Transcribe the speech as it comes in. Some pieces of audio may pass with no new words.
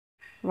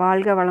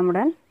வாழ்க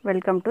வளமுடன்.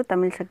 Welcome to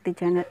Tamil Sakthi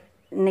channel.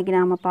 இன்றைக்கி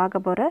நாம் பார்க்க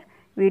போகிற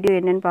வீடியோ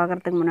என்னென்னு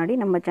பார்க்குறதுக்கு முன்னாடி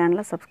நம்ம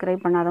சேனலை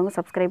சப்ஸ்கிரைப் பண்ணாதவங்க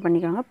சப்ஸ்கிரைப்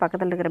பண்ணிக்கோங்க.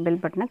 பக்கத்தில் இருக்கிற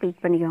பெல் பட்டனை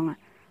கிளிக் பண்ணிக்கோங்க.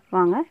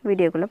 வாங்க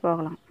வீடியோக்குள்ளே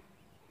போகலாம்.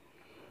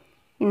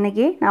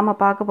 இன்றைக்கி நாம்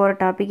பார்க்க போகிற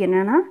டாபிக்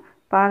என்னென்னா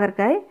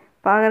பாகற்காய்.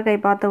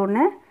 பாகற்காய் பார்த்த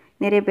உடனே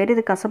நிறைய பேர்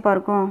இது கசப்பாக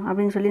இருக்கும்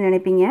அப்படின்னு சொல்லி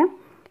நினைப்பீங்க.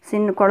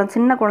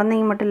 சின்ன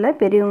குழந்தைங்க மட்டும் இல்லை,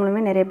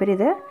 பெரியவங்களுமே நிறைய பேர்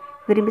இதை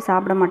விரும்பி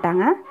சாப்பிட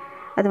மாட்டாங்க.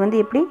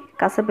 அது எப்படி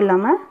கசப்பு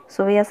இல்லாமல்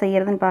சுவையாக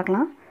செய்கிறதுன்னு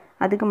பார்க்கலாம்.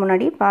 அதுக்கு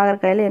முன்னாடி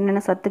பாகற்காயில் என்னென்ன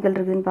சத்துக்கள்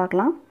இருக்குதுன்னு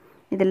பார்க்கலாம்.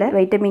 இதில்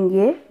வைட்டமின்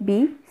ஏ, பி,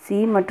 சி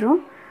மற்றும்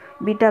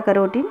பீட்டா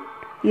கரோட்டின்,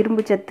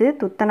 இரும்பு சத்து,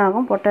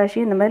 துத்தநாகம்,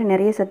 பொட்டாசியம், இந்த மாதிரி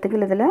நிறைய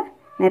சத்துக்கள் இதில்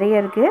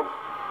நிறைய இருக்குது.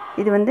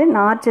 இது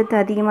நார் சத்து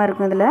அதிகமாக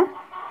இருக்கும்.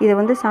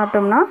 இதை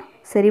சாப்பிட்டோம்னா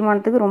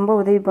செரிமானத்துக்கு ரொம்ப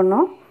உதவி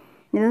பண்ணும்.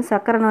 இது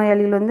சர்க்கரை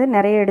நோயாளிகள்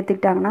நிறைய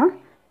எடுத்துக்கிட்டாங்கன்னா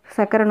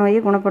சர்க்கரை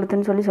நோயை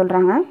குணப்படுத்துன்னு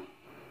சொல்கிறாங்க.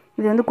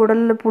 இது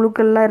குடலில்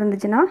புழுக்கள்லாம்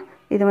இருந்துச்சுன்னா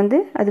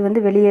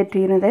அது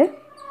வெளியேற்றினது.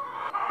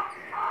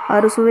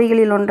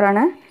 அறுசுவைகளில்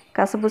ஒன்றான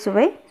கசப்பு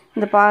சுவை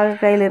இந்த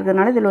பாகற்காயில்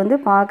இருக்கிறதுனால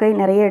இதில் பாகற்காய்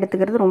நிறைய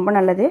எடுத்துக்கிறது ரொம்ப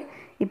நல்லது.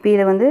 இப்போ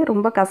இதை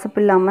ரொம்ப கசப்பு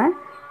இல்லாமல்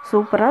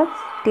சூப்பராக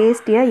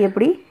டேஸ்டியாக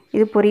எப்படி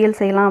இது பொரியல்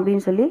செய்யலாம்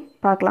அப்படின்னு சொல்லி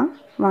பார்க்கலாம்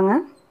வாங்க.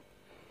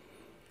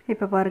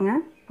 இப்போ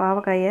பாருங்கள்,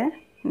 பாவக்காயை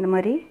இந்த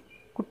மாதிரி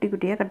குட்டி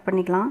குட்டியாக கட்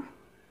பண்ணிக்கலாம்.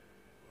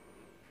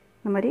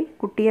 இந்த மாதிரி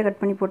குட்டியாக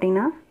கட் பண்ணி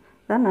போட்டிங்கன்னா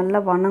தான் நல்லா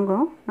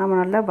வணங்கும்.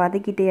 நம்ம நல்லா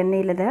வதக்கிட்டு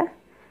எண்ணெயில் இதை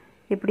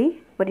எப்படி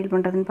பொரியல்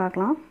பண்ணுறதுன்னு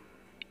பார்க்கலாம்.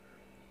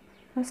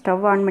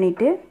 ஸ்டவ் ஆன்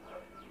பண்ணிவிட்டு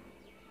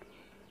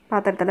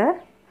பாத்திரத்தில்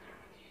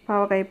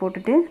பாவக்காயை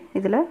போட்டுட்டு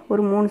இதில்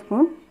ஒரு 3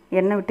 ஸ்பூன்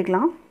எண்ணெய்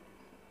விட்டுக்கலாம்.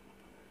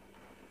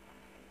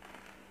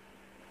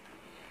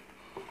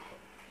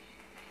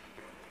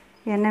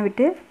 எண்ணெய்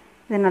விட்டு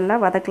இதை நல்லா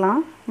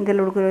வதக்கலாம்.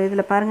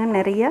 இதில் பாருங்கள்,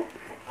 நிறைய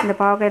இந்த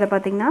பாவக்காயில்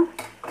பார்த்திங்கன்னா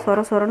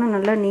சொரன்னு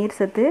நல்லா நீர்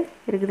சத்து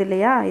இருக்குது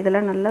இல்லையா,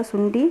 இதெல்லாம் நல்லா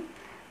சுண்டி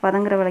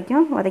வதங்குற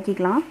வரைக்கும்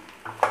வதக்கிக்கலாம்.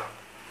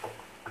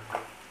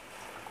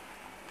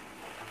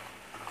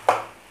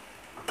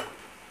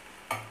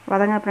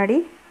 வதங்க பின்னாடி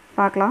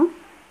பார்க்கலாம்.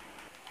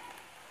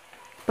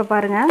 இப்போ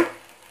பாருங்கள்,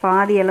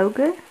 பாதி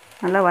அளவுக்கு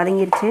நல்லா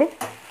வதங்கிருச்சு.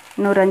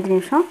 இன்னொரு 5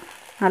 நிமிஷம்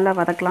நல்லா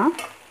வதக்கலாம்.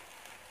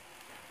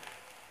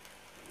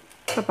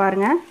 இப்போ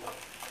பாருங்கள்,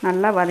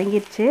 நல்லா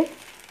வதங்கிருச்சு.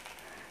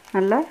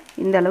 நல்லா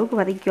இந்த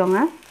அளவுக்கு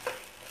வதக்கிக்கோங்க.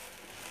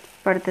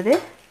 இப்போ அடுத்தது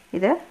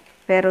இதை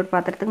வேறொரு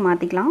பாத்திரத்துக்கு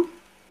மாற்றிக்கலாம்.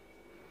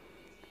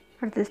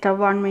 அடுத்து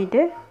ஸ்டவ் ஆன்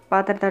பண்ணிவிட்டு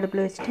பாத்திரத்தை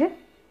அடுப்பில் வச்சுட்டு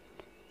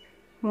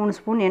 3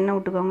 ஸ்பூன் எண்ணெய்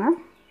விட்டுக்கோங்க.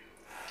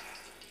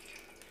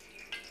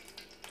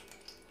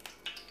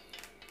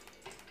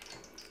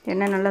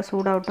 எண்ணெய் நல்லா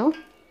சூடாகட்டும்.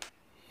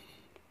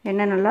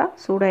 எண்ணெய் நல்லா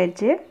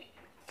சூடாயிடுச்சு.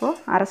 இப்போது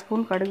 1/2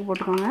 ஸ்பூன் கடுகு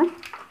போட்டுக்கோங்க.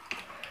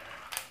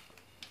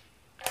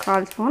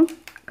 1/4 ஸ்பூன்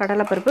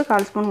கடலைப்பருப்பு,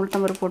 1/4 ஸ்பூன்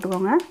உளுத்தம்பருப்பு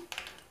போட்டுக்கோங்க.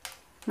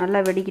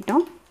 நல்லா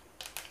வெடிக்கட்டும்.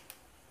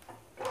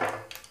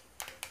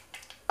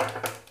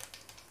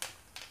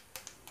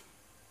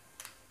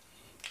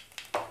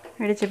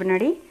 வெடித்த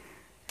பின்னாடி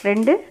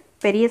 2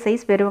 பெரிய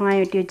சைஸ்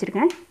பெருவெங்காயம் வெட்டி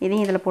வச்சுருக்கேன்.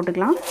 இதையும் இதில்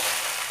போட்டுக்கலாம்.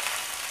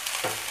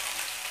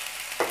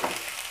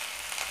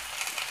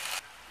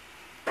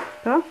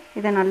 இப்போ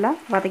இதை நல்லா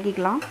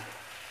வதக்கிக்கலாம்.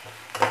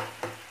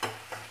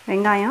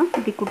 வெங்காயம்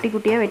இப்படி குட்டி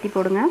குட்டியாக வெட்டி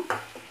போடுங்க.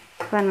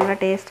 இப்போ நல்லா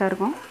டேஸ்ட்டாக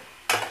இருக்கும்.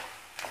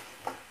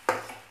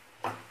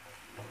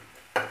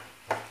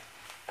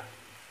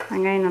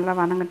 வெங்காயம் நல்லா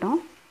வதங்கட்டும்.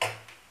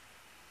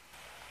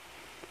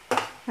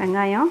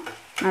 வெங்காயம்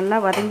நல்லா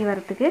வதங்கி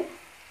வரத்துக்கு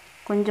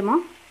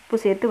கொஞ்சமாக உப்பு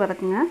சேர்த்து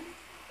வதக்குங்க.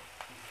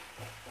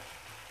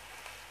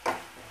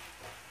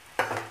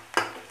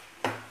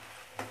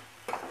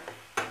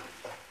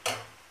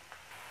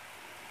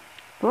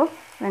 இப்போது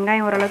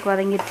வெங்காயம் ஓரளவுக்கு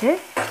வதங்கிடுச்சு.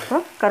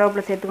 இப்போது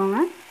கருவேப்பிலை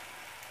சேர்த்துக்கோங்க.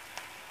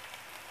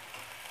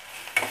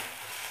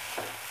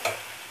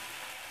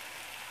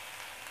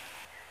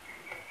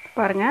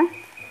 பாருங்கள்,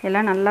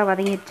 எல்லாம் நல்லா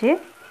வதங்கிடுச்சு.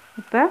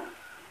 இப்போ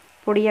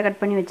பொடியாக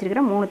கட் பண்ணி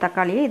வச்சுருக்கிற 3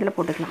 தக்காளியை இதில்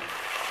போட்டுக்கலாம்.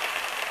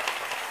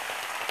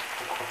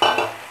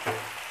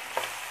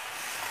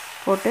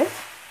 போட்டு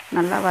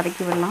நல்லா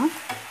வதக்கி விடலாம்.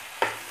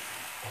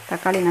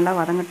 தக்காளி நல்லா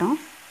வதங்கட்டும்.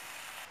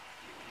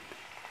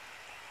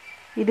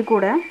 இது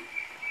கூட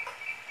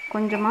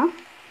கொஞ்சமாக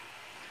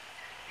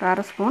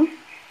 1/2 ஸ்பூன்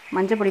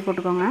மஞ்சள் பொடி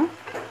போட்டுக்கோங்க.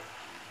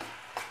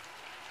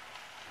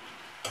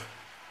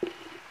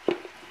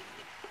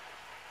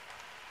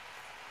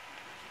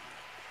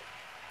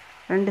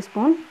 ரெண்டு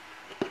ஸ்பூன்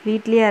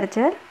வீட்லேயே அரைச்ச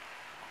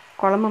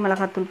குழம்பு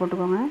மிளகாத்தூள்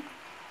போட்டுக்கோங்க.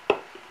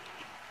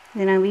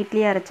 இது நான்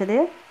வீட்லேயே அரைச்சது.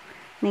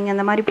 நீங்கள்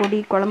அந்த மாதிரி பொடி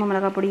குழம்பு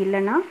மிளகாய் பொடி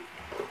இல்லைன்னா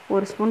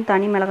 1 ஸ்பூன்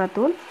தனி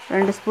மிளகாத்தூள்,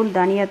 2 ஸ்பூன்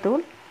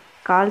தனியாத்தூள்,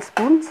 1/4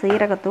 ஸ்பூன்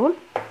சீரகத்தூள்,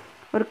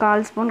 ஒரு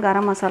 1/4 ஸ்பூன்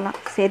கரம் மசாலா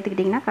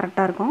சேர்த்துக்கிட்டிங்கன்னா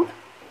கரெக்டாக இருக்கும்.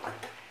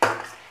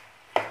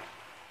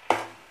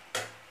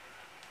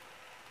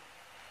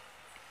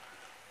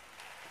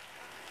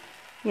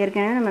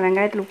 ஏற்கனவே நம்ம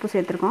வெங்காயத்தில் உப்பு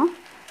சேர்த்துருக்கோம்,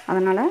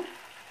 அதனால்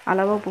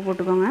அளவாக உப்பு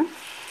போட்டுக்கோங்க.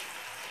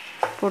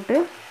 போட்டு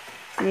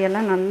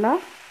இதையெல்லாம் நல்லா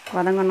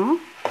வதங்கணும்.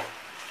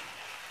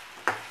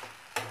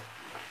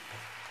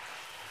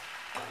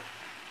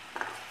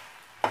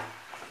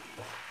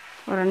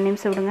 ஒரு 2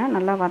 நிமிஷம் விடுங்க,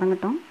 நல்லா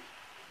வதங்கட்டும்.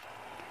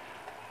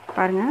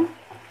 பாருங்கள்,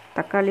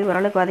 தக்காளி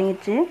ஓரளவுக்கு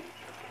வதங்கிடுச்சு.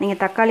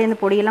 நீங்கள் தக்காளி அந்த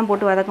பொடியெல்லாம்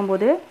போட்டு வதக்கும்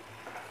போது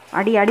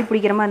அடி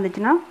பிடிக்கிற மாதிரி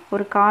இருந்துச்சுன்னா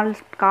ஒரு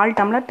கால்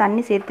டம்ளர்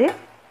தண்ணி சேர்த்து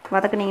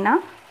வதக்குனிங்கன்னா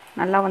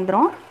நல்லா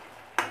வந்துடும்.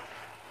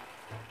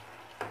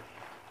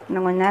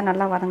 இன்னும் கொஞ்சம் நேரம்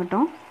நல்லா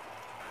வதங்கட்டும்.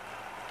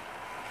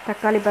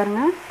 தக்காளி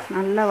பாருங்கள்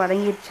நல்லா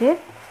வதங்கிடுச்சு.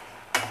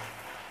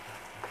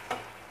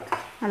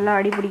 நல்லா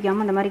அடி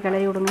பிடிக்காமல் இந்த மாதிரி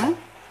கிளறி விடுங்க.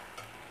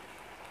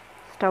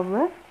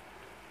 ஸ்டவ்வை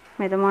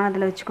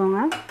மிதமானதில் வச்சுக்கோங்க.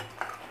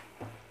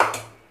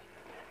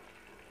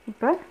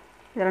 இப்போ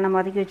இதில் நம்ம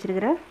வதக்கி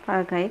வச்சுருக்கிற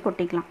பாகக்காயை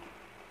கொட்டிக்கலாம்.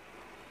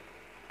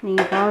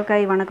 நீங்கள்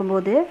பாகக்காய் வதக்கும்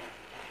போது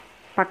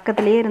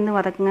பக்கத்துலேயே இருந்து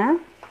வதக்குங்க.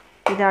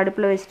 இதை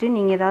அடுப்பில் வச்சுட்டு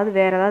நீங்கள்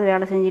வேறு ஏதாவது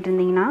வேலை செஞ்சுட்டு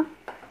இருந்தீங்கன்னா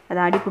அதை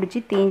அடி பிடிச்சி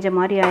தீஞ்ச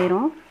மாதிரி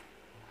ஆயிரும்.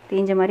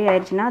 தீஞ்ச மாதிரி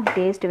ஆயிடுச்சுன்னா அது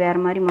டேஸ்ட் வேறு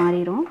மாதிரி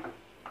மாறிடும்.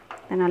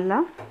 இதை நல்லா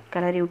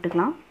கிளறி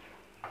விட்டுக்கலாம்.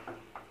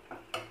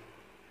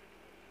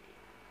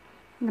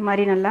 இந்த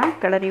மாதிரி நல்லா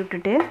கிளறி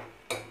விட்டுட்டு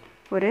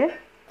ஒரு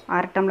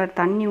அரை டம்ளர்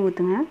தண்ணி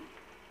ஊற்றுங்க.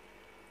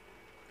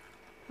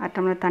 அரை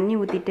டம்ளர் தண்ணி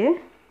ஊற்றிட்டு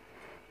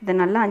இதை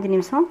நல்லா 5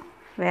 நிமிஷம்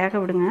வேக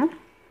விடுங்க.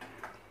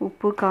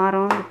 உப்பு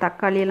காரம்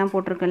தக்காளி எல்லாம்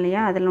போட்டிருக்கோம்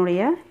இல்லையா,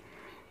 அதனுடைய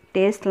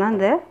டேஸ்ட்லாம்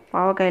இந்த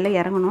பாவக்காயில்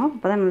இறங்கணும்.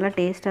 அப்போ தான் நல்லா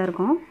டேஸ்ட்டாக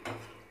இருக்கும்.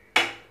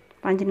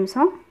 5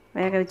 நிமிஷம்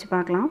வேக வச்சு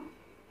பார்க்கலாம்.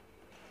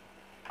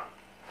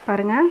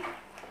 பாருங்கள்,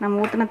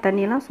 நம்ம ஊற்றின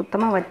தண்ணியெல்லாம்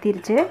சுத்தமாக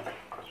வற்றிருச்சு.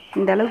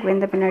 இந்த அளவுக்கு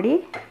வெந்த பின்னாடி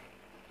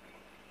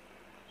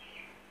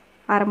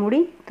அரை மூடி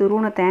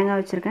துருவின தேங்காய்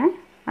வச்சுருக்கேன்,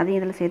 அதையும்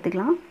இதில்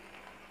சேர்த்துக்கலாம்.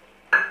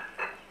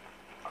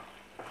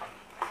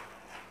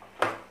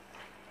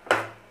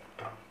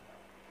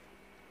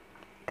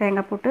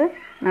 தேங்காய் போட்டு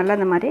நல்லா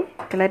இந்த மாதிரி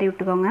கிளறி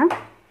விட்டுக்கோங்க.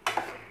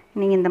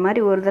 நீங்கள் இந்த மாதிரி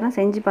ஒரு தடவை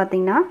செஞ்சு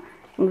பார்த்தீங்கன்னா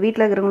உங்கள்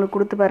வீட்டில் இருக்கிறவங்களுக்கு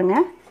கொடுத்து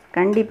பாருங்கள்.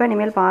 கண்டிப்பாக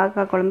இனிமேல்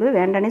பாவக்காய் குழம்பு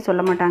வேண்டானே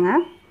சொல்ல மாட்டாங்க.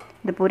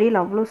 இந்த பொரியல்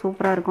அவ்வளோ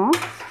சூப்பராக இருக்கும்.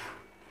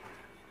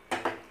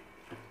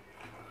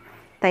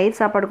 தயிர்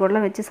சாப்பாடு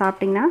கூடலாம் வச்சு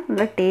சாப்பிட்டிங்கன்னா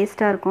நல்லா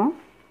டேஸ்ட்டாக இருக்கும்.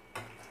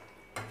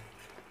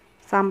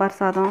 சாம்பார்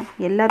சாதம்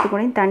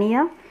எல்லாத்துக்கூடையும்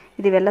தனியாக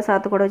இது வெள்ளை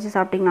சாதத்து கூட வச்சு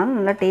சாப்பிட்டிங்கனாலும்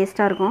நல்லா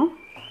டேஸ்ட்டாக இருக்கும்.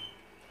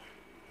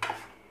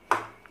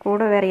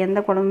 கூட வேறு எந்த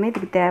குழம்புமே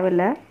இதுக்கு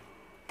தேவையில்லை.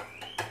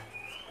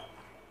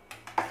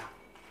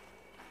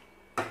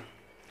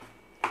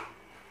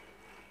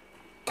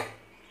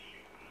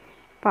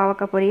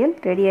 பாவக்காய் பொரியல்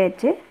ரெடி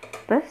ஆயிடுச்சு.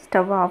 இப்போ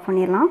ஸ்டவ்வை ஆஃப்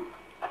பண்ணிடலாம்.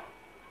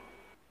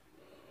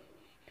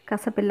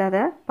 கசப்பில்லாத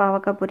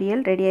பாவக்காய்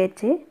பொரியல் ரெடி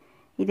ஆயிடுச்சு.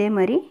 இதே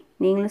மாதிரி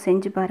நீங்களும்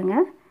செஞ்சு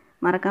பாருங்கள்.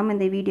 மறக்காமல்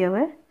இந்த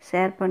வீடியோவை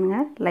ஷேர்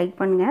பண்ணுங்கள், லைக்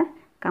பண்ணுங்கள்,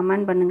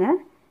 கமெண்ட் பண்ணுங்கள்.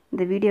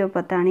 இந்த வீடியோவை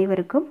பார்த்த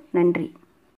அனைவருக்கும் நன்றி.